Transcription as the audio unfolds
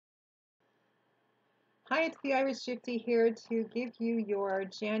Hi, it's the Irish Gypsy here to give you your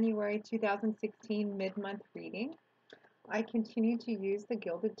January 2016 mid-month reading. I continue to use the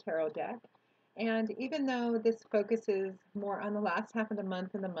Gilded Tarot deck, and even though this focuses more on the last half of the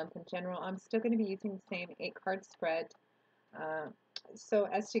month and the month in general, I'm still going to be using the same 8-card spread uh, so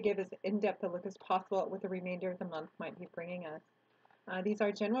as to give as in-depth a look as possible at what the remainder of the month might be bringing us. These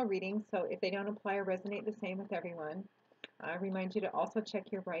are general readings, so if they don't apply or resonate the same with everyone, I remind you to also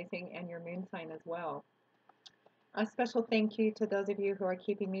check your rising and your moon sign as well. A special thank you to those of you who are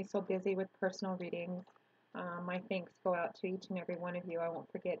keeping me so busy with personal readings. My thanks go out to each and every one of you. I won't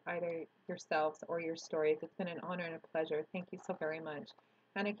forget either yourselves or your stories. It's been an honor and a pleasure. Thank you so very much.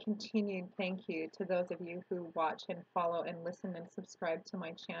 And a continued thank you to those of you who watch and follow and listen and subscribe to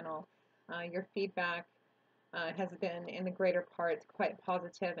my channel. Your feedback has been, in the greater part, quite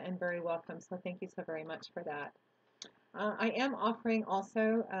positive and very welcome. So thank you so very much for that. I am offering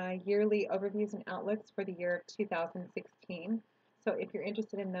also yearly overviews and outlooks for the year of 2016. So if you're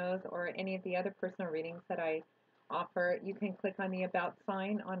interested in those or any of the other personal readings that I offer, you can click on the About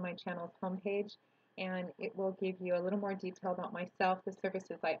sign on my channel's homepage, and it will give you a little more detail about myself, the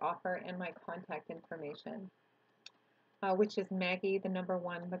services I offer, and my contact information, which is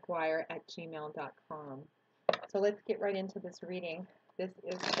Maggie1McGuire@gmail.com. So let's get right into this reading. This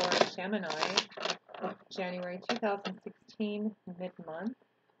is for Gemini, January 2016, mid-month.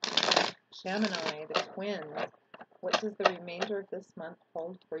 Gemini, the twins. What does the remainder of this month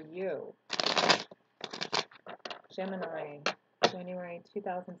hold for you? Gemini, January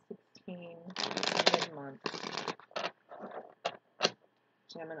 2016, mid-month.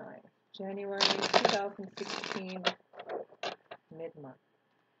 Gemini, January 2016, mid-month.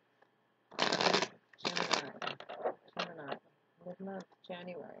 Gemini, mid-month,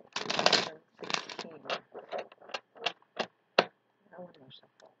 January 2016. One more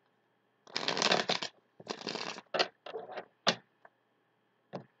shuffle.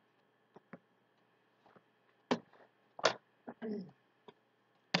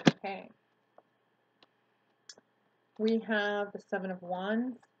 Okay. We have the Seven of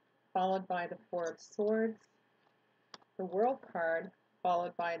Wands, followed by the Four of Swords, the World card,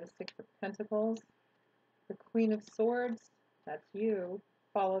 followed by the Six of Pentacles, the Queen of Swords, that's you,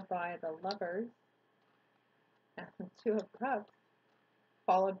 followed by the Lovers, and the Two of Cups,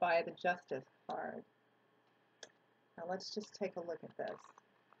 followed by the Justice card. Now let's just take a look at this.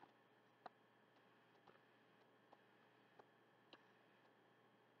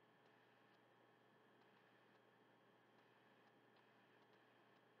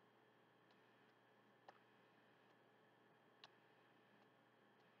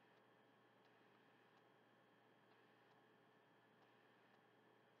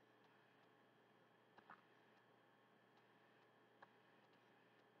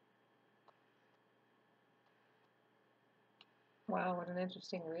 Wow, what an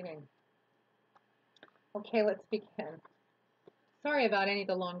interesting reading. Okay, let's begin. Sorry about any of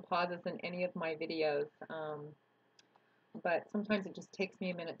the long pauses in any of my videos, but sometimes it just takes me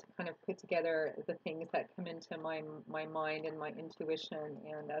a minute to kind of put together the things that come into my mind and my intuition,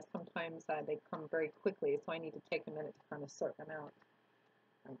 and sometimes they come very quickly, so I need to take a minute to kind of sort them out.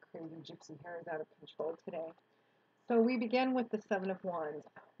 My crazy gypsy hair is out of control today. So we begin with the Seven of Wands.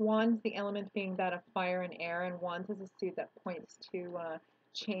 Wands, the element being that of fire and air, and Wands is a suit that points to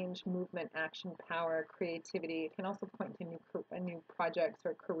change, movement, action, power, creativity. It can also point to new projects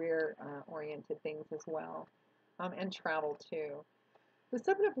or career-oriented things as well, and travel too. The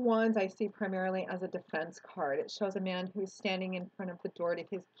Seven of Wands I see primarily as a defense card. It shows a man who's standing in front of the door to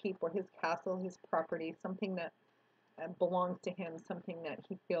his keep or his castle, his property, something that belongs to him, something that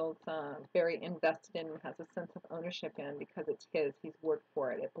he feels very invested in and has a sense of ownership in because it's his. He's worked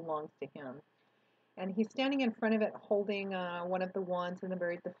for it. It belongs to him. And he's standing in front of it holding one of the wands in a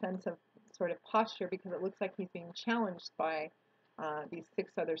very defensive sort of posture because it looks like he's being challenged by these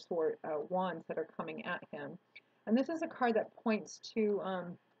 6 other wands that are coming at him. And this is a card that points to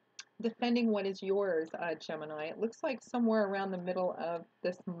defending what is yours, Gemini. It looks like somewhere around the middle of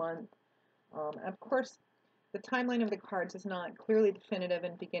this month. Of course, the timeline of the cards is not clearly definitive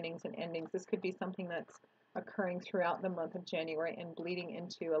in beginnings and endings. This could be something that's occurring throughout the month of January and bleeding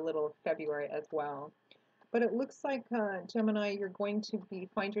into a little of February as well. But it looks like, Gemini, you're going to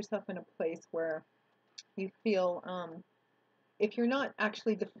find yourself in a place where you feel, if you're not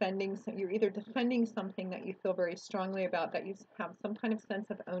actually defending, you're either defending something that you feel very strongly about, that you have some kind of sense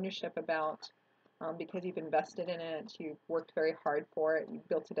of ownership about, because you've invested in it, you've worked very hard for it, you've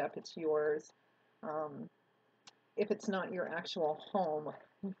built it up, it's yours. If it's not your actual home,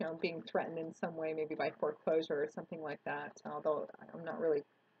 being threatened in some way, maybe by foreclosure or something like that. Although I'm not really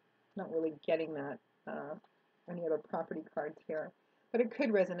getting that uh, any other property cards here. But it could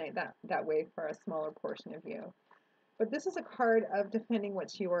resonate that way for a smaller portion of you. But this is a card of defending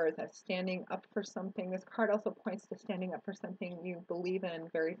what's yours, of standing up for something. This card also points to standing up for something you believe in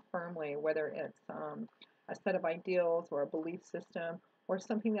very firmly, whether it's a set of ideals or a belief system or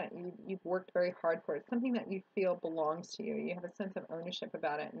something that you've worked very hard for. It's something that you feel belongs to you. You have a sense of ownership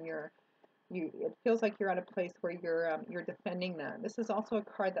about it, and it feels like you're at a place where you're defending that. This is also a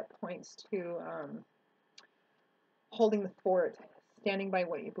card that points to holding the fort, standing by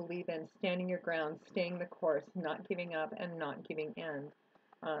what you believe in, standing your ground, staying the course, not giving up, and not giving in.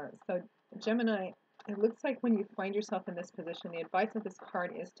 So Gemini, it looks like when you find yourself in this position, the advice of this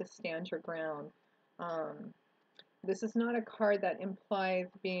card is to stand your ground. This is not a card that implies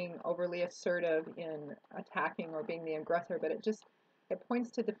being overly assertive in attacking or being the aggressor, but it points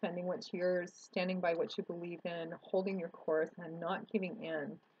to defending what's yours, standing by what you believe in, holding your course, and not giving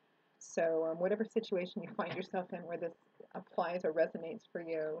in. So whatever situation you find yourself in where this applies or resonates for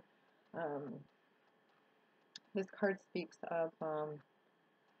you, this card speaks of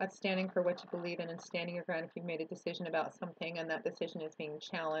standing for what you believe in and standing your ground if you've made a decision about something and that decision is being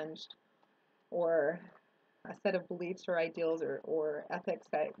challenged, or a set of beliefs or ideals or ethics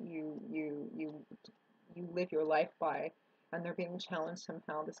that you live your life by, and they're being challenged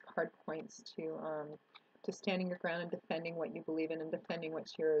somehow. This card points to standing your ground and defending what you believe in and defending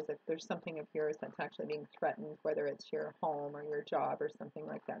what's yours. If there's something of yours that's actually being threatened, whether it's your home or your job or something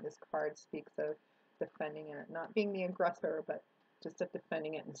like that, this card speaks of defending it, not being the aggressor, but just of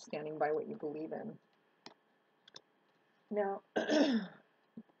defending it and standing by what you believe in. Now,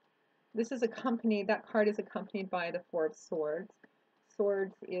 that card is accompanied by the Four of Swords.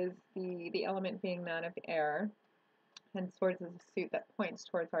 Swords is the element being that of air, and swords is a suit that points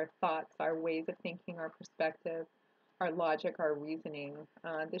towards our thoughts, our ways of thinking, our perspective, our logic, our reasoning.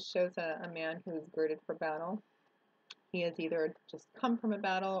 This shows a man who is girded for battle. He has either just come from a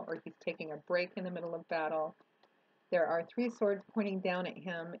battle or he's taking a break in the middle of battle. There are 3 swords pointing down at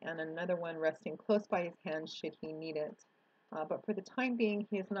him and another one resting close by his hand should he need it. But for the time being,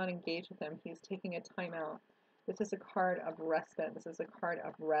 he is not engaged with them. He is taking a time out. This is a card of respite. This is a card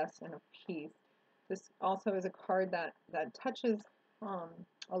of rest and of peace. This also is a card that touches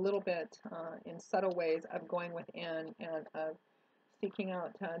a little bit in subtle ways of going within and of seeking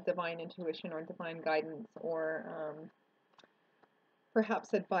out divine intuition or divine guidance, or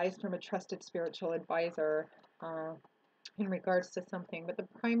perhaps advice from a trusted spiritual advisor in regards to something. But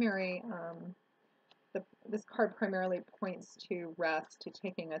this card primarily points to rest, to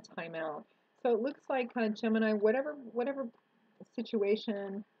taking a time out. So it looks like Gemini, whatever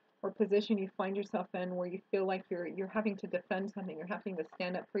situation or position you find yourself in where you feel like you're having to defend something, you're having to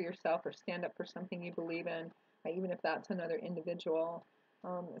stand up for yourself or stand up for something you believe in, even if that's another individual,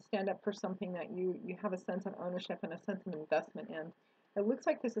 stand up for something that you have a sense of ownership and a sense of investment in. It looks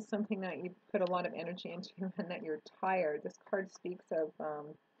like this is something that you put a lot of energy into and that you're tired. This card speaks of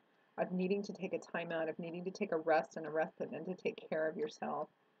needing to take a time out, of needing to take a rest and a respite and to take care of yourself.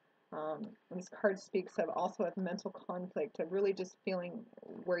 This card speaks of also of mental conflict, of really just feeling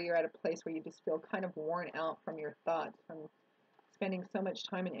where you're at a place where you just feel kind of worn out from your thoughts, from spending so much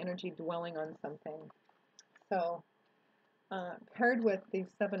time and energy dwelling on something. So paired with the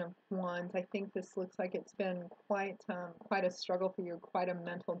Seven of Wands, I think this looks like it's been quite a struggle for you, quite a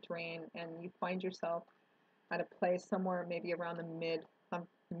mental drain, and you find yourself at a place somewhere maybe around the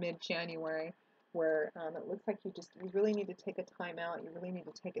mid-January where it looks like you really need to take a time out, you really need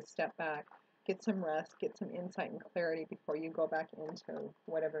to take a step back, get some rest, get some insight and clarity before you go back into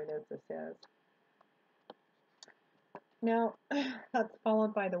whatever it is this is. Now, that's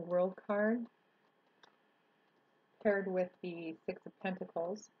followed by the World card, paired with the Six of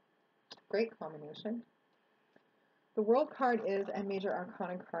Pentacles. Great combination. The World card is a major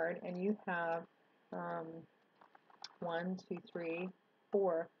arcana card, and you have 1, 2, 3,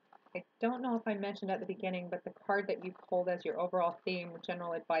 4. I don't know if I mentioned at the beginning, but the card that you pulled as your overall theme,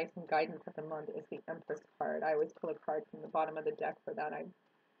 general advice and guidance of the month, is the Empress card. I always pull a card from the bottom of the deck for that. I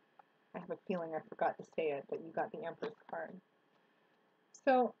have a feeling I forgot to say it, but you got the Empress card.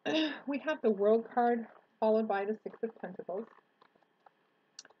 So we have the World card followed by the Six of Pentacles.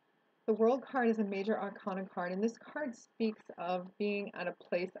 The World card is a major arcana card, and this card speaks of being at a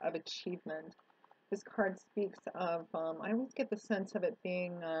place of achievement. This card speaks of, I always get the sense of it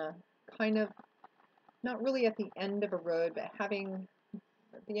being kind of, not really at the end of a road, but having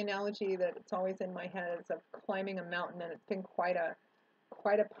the analogy that it's always in my head is of climbing a mountain, and it's been quite a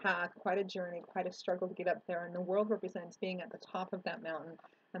path, quite a journey, quite a struggle to get up there, and the World represents being at the top of that mountain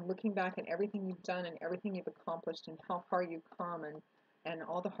and looking back at everything you've done and everything you've accomplished and how far you've come, and and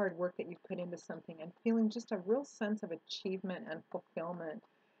all the hard work that you've put into something, and feeling just a real sense of achievement and fulfillment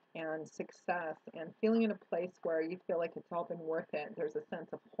and success, and feeling in a place where you feel like it's all been worth it. There's a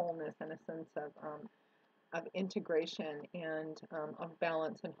sense of wholeness and a sense of integration and of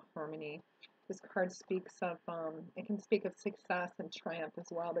balance and harmony. This card speaks of, it can speak of success and triumph as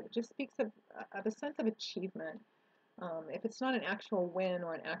well, but it just speaks of a sense of achievement. If it's not an actual win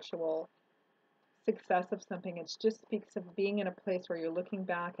or an actual success of something, it just speaks of being in a place where you're looking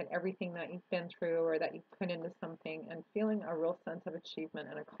back at everything that you've been through or that you've put into something and feeling a real sense of achievement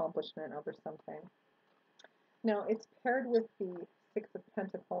and accomplishment over something. Now, it's paired with the Six of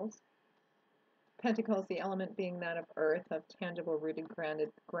Pentacles. Pentacles, the element being that of earth, of tangible, rooted,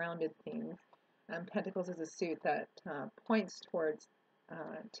 grounded things. Pentacles is a suit that points towards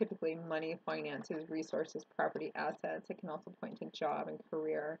typically money, finances, resources, property, assets. It can also point to job and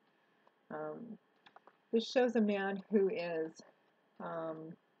career. This shows a man who is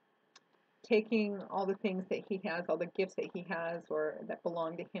taking all the things that he has, all the gifts that he has or that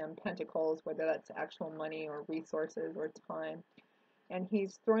belong to him, pentacles, whether that's actual money or resources or time, and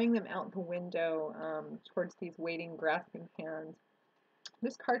he's throwing them out the window towards these waiting, grasping hands.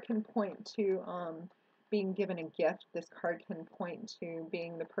 This card can point to being given a gift. This card can point to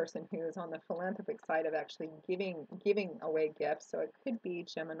being the person who is on the philanthropic side of actually giving away gifts. So it could be,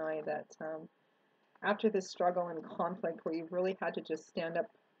 Gemini, that after this struggle and conflict where you've really had to just stand up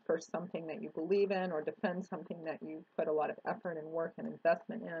for something that you believe in or defend something that you put a lot of effort and work and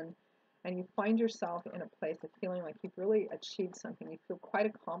investment in, and you find yourself in a place of feeling like you've really achieved something, you feel quite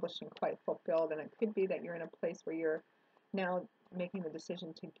accomplished and quite fulfilled, and it could be that you're in a place where you're now making the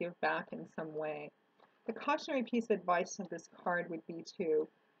decision to give back in some way. The cautionary piece of advice of this card would be to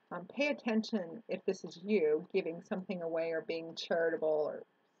pay attention if this is you giving something away or being charitable or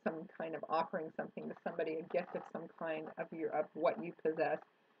some kind of offering something to somebody, a gift of some kind of what you possess.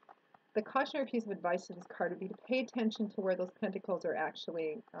 The cautionary piece of advice to this card would be to pay attention to where those pentacles are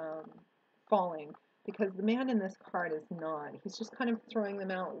actually falling, because the man in this card is not. He's just kind of throwing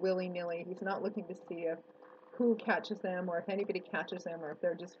them out willy-nilly. He's not looking to see if who catches them or if anybody catches them or if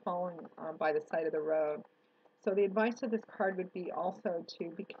they're just falling by the side of the road. So the advice of this card would be also to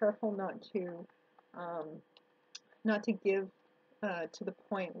be careful not to give to the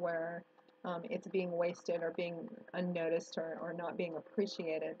point where it's being wasted or being unnoticed or not being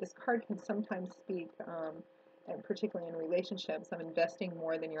appreciated. This card can sometimes speak, and particularly in relationships, of investing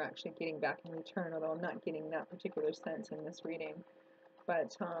more than you're actually getting back in return, although I'm not getting that particular sense in this reading.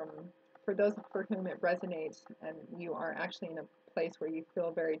 But for those for whom it resonates and you are actually in a place where you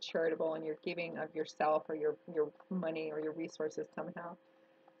feel very charitable and you're giving of yourself or your money or your resources somehow,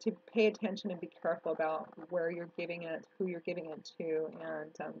 to pay attention and be careful about where you're giving it, who you're giving it to,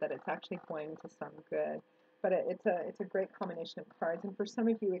 and that it's actually going to some good. But it's a great combination of cards, and for some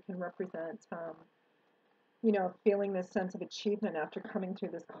of you, it can represent feeling this sense of achievement after coming through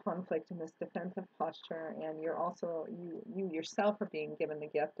this conflict and this defensive posture, and you're also you yourself are being given the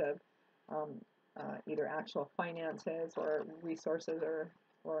gift of either actual finances or resources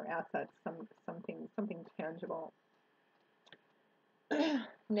or assets, something tangible.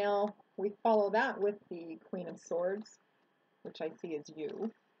 Now, we follow that with the Queen of Swords, which I see as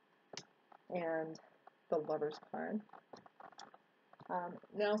you, and the Lover's card.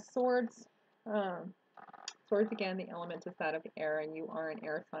 Now, swords again, the element is that of air, and you are an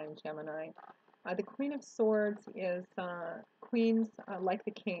air sign, Gemini. The Queen of Swords is, queens, like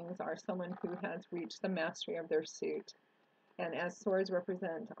the kings, are someone who has reached the mastery of their suit. And as swords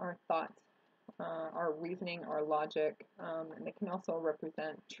represent our thoughts, our reasoning, our logic, and it can also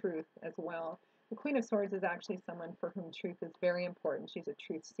represent truth as well. The Queen of Swords is actually someone for whom truth is very important. She's a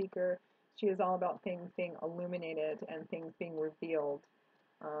truth seeker. She is all about things being illuminated and things being revealed.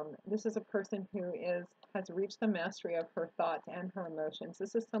 This is a person who has reached the mastery of her thoughts and her emotions.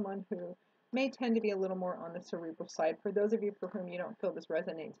 This is someone who may tend to be a little more on the cerebral side. For those of you for whom you don't feel this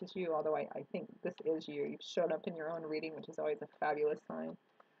resonates as you, although I think this is you, you've showed up in your own reading, which is always a fabulous sign.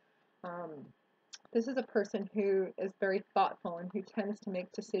 This is a person who is very thoughtful and who tends to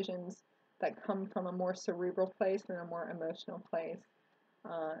make decisions that come from a more cerebral place than a more emotional place.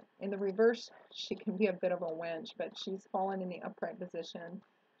 In the reverse, she can be a bit of a wench, but she's fallen in the upright position.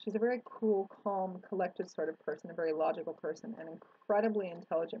 She's a very cool, calm, collected sort of person, a very logical person, an incredibly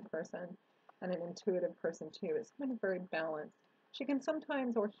intelligent person, and an intuitive person too. It's kind of very balanced. She can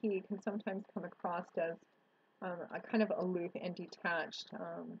sometimes, or he can sometimes come across as a kind of aloof and detached,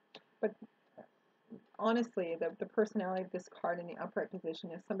 but honestly, the personality of this card in the upright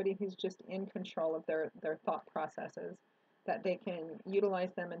position is somebody who's just in control of their thought processes. that they can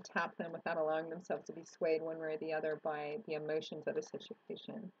utilize them and tap them without allowing themselves to be swayed one way or the other by the emotions of a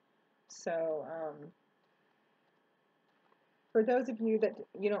situation. So, for those of you that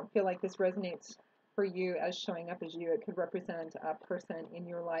you don't feel like this resonates for you as showing up as you, it could represent a person in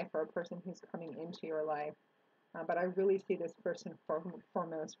your life or a person who's coming into your life. But I really see this person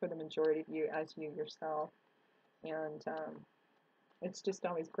foremost for the majority of you as you yourself. And it's just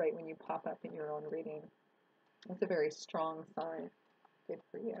always great when you pop up in your own reading. It's a very strong sign. Good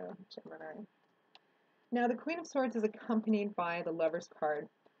for you, Gemini. Now, the Queen of Swords is accompanied by the Lover's card.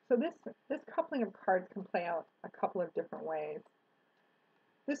 So this coupling of cards can play out a couple of different ways.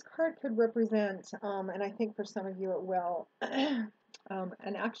 This card could represent, and I think for some of you it will,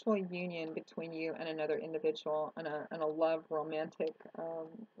 an actual union between you and another individual on a love romantic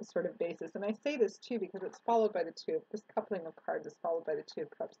sort of basis. And I say this too because it's followed by this coupling of cards is followed by the Two of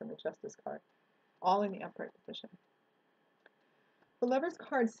Cups and the Justice card, all in the upright position. The Lover's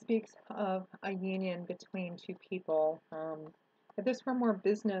card speaks of a union between two people. If this were more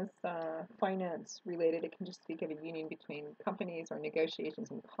business, finance related, it can just speak of a union between companies or negotiations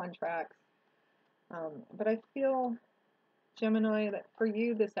and contracts. But I feel, Gemini, that for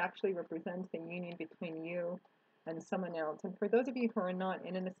you, this actually represents a union between you and someone else. And for those of you who are not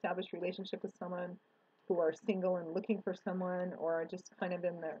in an established relationship with someone, who are single and looking for someone, or just kind of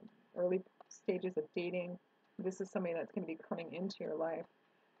in the early stages of dating, this is somebody that's going to be coming into your life.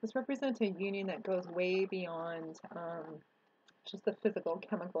 This represents a union that goes way beyond just the physical,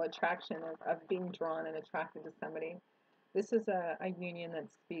 chemical attraction of being drawn and attracted to somebody. This is a union that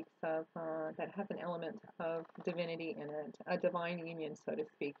speaks of, that has an element of divinity in it, a divine union, so to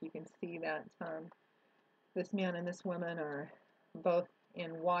speak. You can see that this man and this woman are both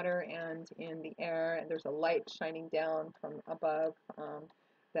in water and in the air, and there's a light shining down from above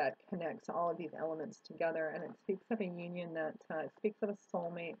that connects all of these elements together, and it speaks of a union that speaks of a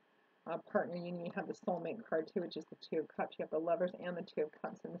soulmate partner union. You have the soulmate card too, which is the Two of Cups. You have the Lovers and the Two of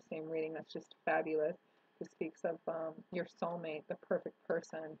Cups in the same reading. That's just fabulous. It speaks of your soulmate, the perfect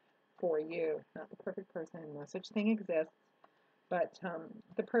person for you. Not the perfect person, no such thing exists, but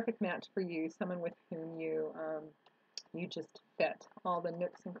the perfect match for you, someone with whom you just fit. All the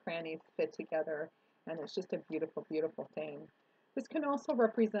nooks and crannies fit together, and it's just a beautiful, beautiful thing. This can also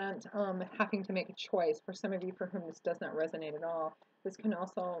represent having to make a choice. For some of you for whom this does not resonate at all, this can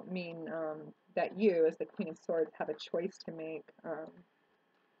also mean that you, as the Queen of Swords, have a choice to make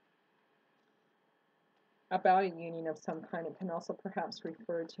about a union of some kind. It can also perhaps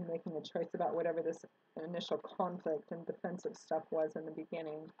refer to making a choice about whatever this initial conflict and defensive stuff was in the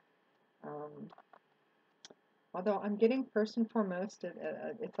beginning. Although I'm getting first and foremost,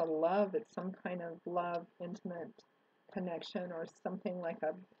 it's a love, it's some kind of love, intimate connection, or something like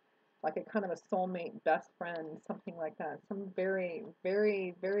a kind of a soulmate, best friend, something like that. Some very,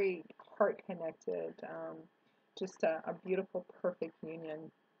 very, very heart connected, just a beautiful, perfect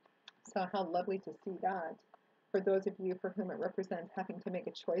union. So how lovely to see that. For those of you for whom it represents having to make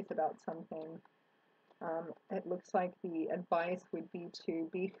a choice about something, it looks like the advice would be to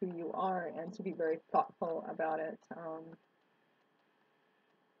be who you are and to be very thoughtful about it.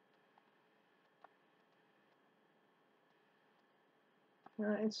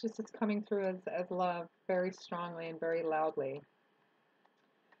 It's coming through as love very strongly and very loudly.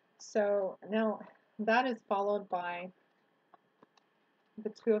 So now that is followed by the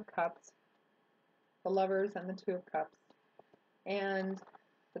Two of Cups, the Lovers and the Two of Cups, and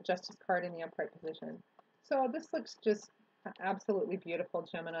the Justice card in the upright position. So this looks just absolutely beautiful,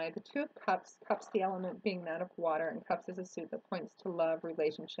 Gemini. The Two of Cups, cups the element being that of water, and cups is a suit that points to love,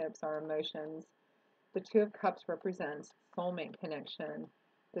 relationships, our emotions. The Two of Cups represents soulmate connection.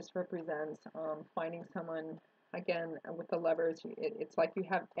 This represents finding someone, again, with the Lovers, it's like you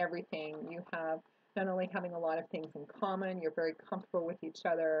have everything. You have not only having a lot of things in common, you're very comfortable with each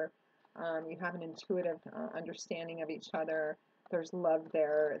other, you have an intuitive understanding of each other. There's love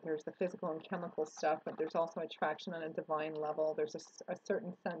there, there's the physical and chemical stuff, but there's also attraction on a divine level. There's a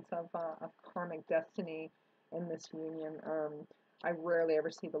certain sense of karmic destiny in this union. I rarely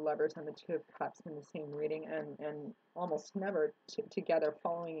ever see the Lovers and the Two of Cups in the same reading, and almost never together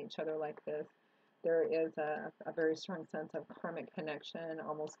following each other like this. There is a very strong sense of karmic connection.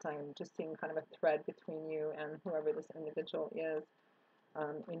 Almost I'm just seeing kind of a thread between you and whoever this individual is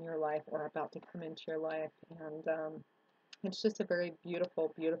in your life or about to come into your life. And it's just a very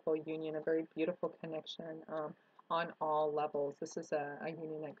beautiful, beautiful union, a very beautiful connection on all levels. This is a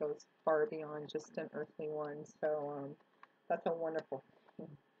union that goes far beyond just an earthly one. So that's a wonderful thing.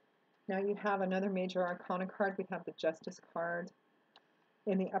 Now you have another major arcana card. We have the Justice card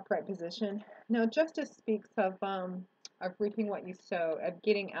in the upright position. Now Justice speaks of of reaping what you sow, of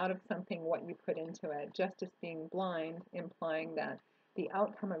getting out of something what you put into it. Justice being blind, implying that the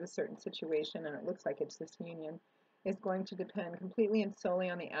outcome of a certain situation, and it looks like it's this union, is going to depend completely and solely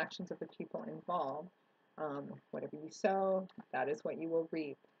on the actions of the people involved. Whatever you sow, that is what you will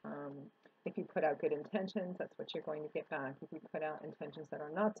reap. If you put out good intentions, that's what you're going to get back. If you put out intentions that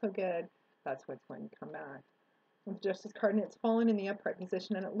are not so good, that's what's going to come back. With the Justice card, and it's fallen in the upright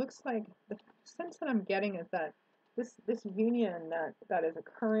position, and it looks like the sense that I'm getting is that this union that is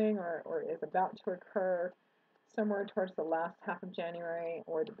occurring or is about to occur somewhere towards the last half of January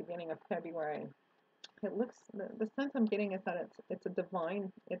or the beginning of February. It looks, the sense I'm getting is that it's a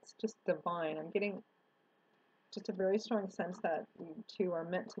divine, it's just divine. I'm getting just a very strong sense that you two are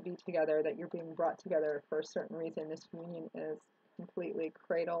meant to be together, that you're being brought together for a certain reason. This union is completely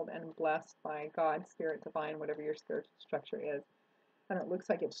cradled and blessed by God, Spirit, Divine, whatever your spiritual structure is. And it looks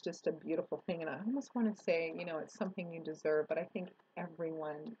like it's just a beautiful thing. And I almost want to say, you know, it's something you deserve, but I think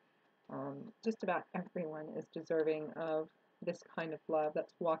everyone, just about everyone, is deserving of this kind of love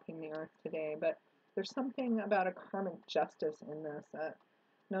that's walking the earth today. But there's something about a karmic justice in this.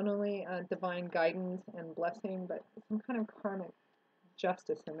 Not only divine guidance and blessing, but some kind of karmic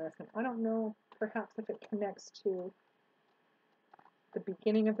justice in this. And I don't know, perhaps if it connects to the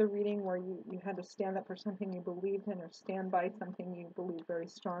beginning of the reading where you had to stand up for something you believed in or stand by something you believed very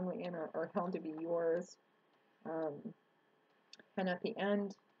strongly in or held to be yours. And at the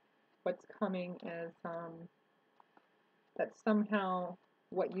end, what's coming is that somehow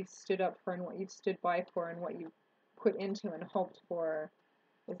what you've stood up for and what you've stood by for and what you've put into and hoped for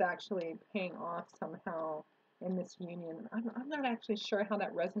is actually paying off somehow in this union. I'm not actually sure how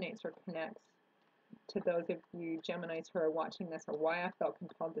that resonates or connects to those of you Geminis who are watching this, or why I felt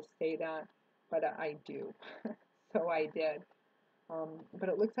compelled to say that, but I do. So I did. But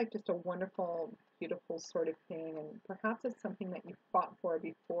it looks like just a wonderful, beautiful sort of thing, and perhaps it's something that you fought for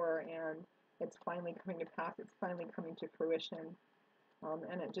before, and it's finally coming to pass. It's finally coming to fruition,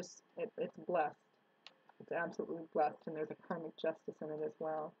 and it's blessed. It's absolutely blessed, and there's a karmic justice in it as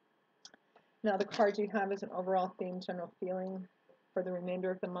well. Now the card you have is an overall theme, general feeling. For the remainder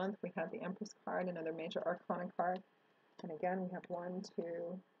of the month, we have the Empress card, another major arcana card. And again, we have 1,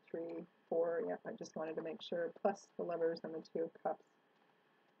 2, 3, 4. Yep, I just wanted to make sure. Plus the Lovers and the Two of Cups.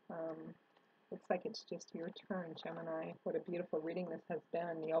 Looks like it's just your turn, Gemini. What a beautiful reading this has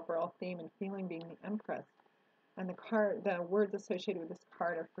been. The overall theme and feeling being the Empress. And the words associated with this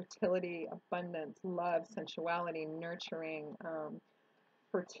card are fertility, abundance, love, sensuality, nurturing,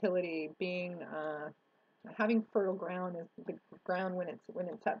 fertility, being having fertile ground is the ground when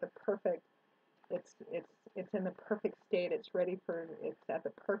it's at the perfect, it's in the perfect state. It's at the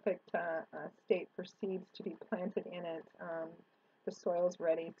perfect state for seeds to be planted in it. The soil is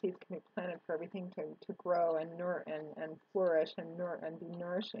ready. Seeds can be planted for everything to grow and flourish and be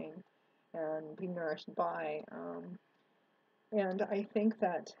nourishing and be nourished by. And I think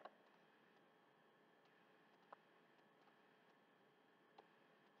that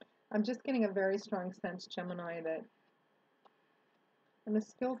I'm just getting a very strong sense, Gemini, that, and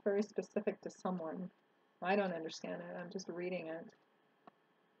this feels very specific to someone. I don't understand it. I'm just reading it.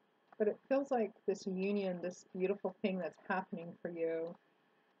 But it feels like this union, this beautiful thing that's happening for you,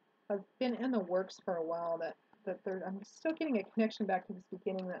 has been in the works for a while. I'm still getting a connection back to this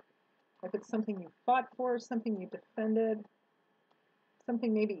beginning, that if it's something you fought for, something you defended,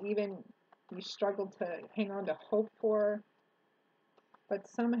 something maybe even you struggled to hang on to hope for, but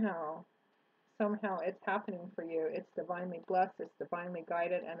somehow it's happening for you. It's divinely blessed, it's divinely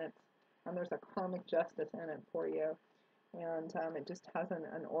guided, and there's a karmic justice in it for you. And it just has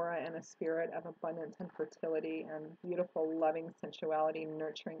an aura and a spirit of abundance and fertility and beautiful, loving sensuality,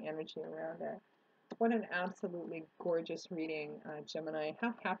 nurturing energy around it. What an absolutely gorgeous reading, Gemini.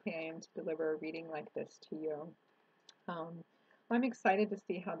 How happy I am to deliver a reading like this to you. I'm excited to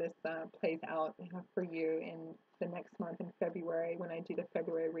see how this plays out for you in the next month in February when I do the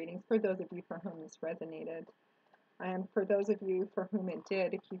February readings, for those of you for whom this resonated. And for those of you for whom it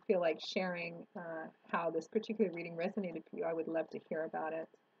did, if you feel like sharing how this particular reading resonated for you, I would love to hear about it.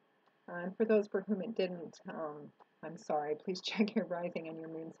 And for those for whom it didn't, I'm sorry. Please check your rising and your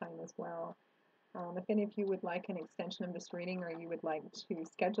moon sign as well. If any of you would like an extension of this reading, or you would like to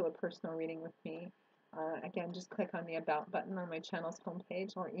schedule a personal reading with me, again, just click on the About button on my channel's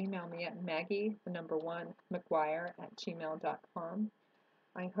homepage, or email me at maggie1mcguire@gmail.com.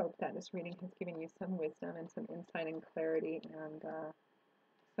 I hope that this reading has given you some wisdom and some insight and clarity, and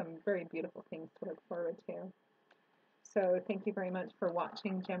some very beautiful things to look forward to. So thank you very much for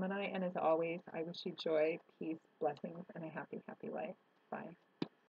watching, Gemini, and as always, I wish you joy, peace, blessings, and a happy, happy life. Bye.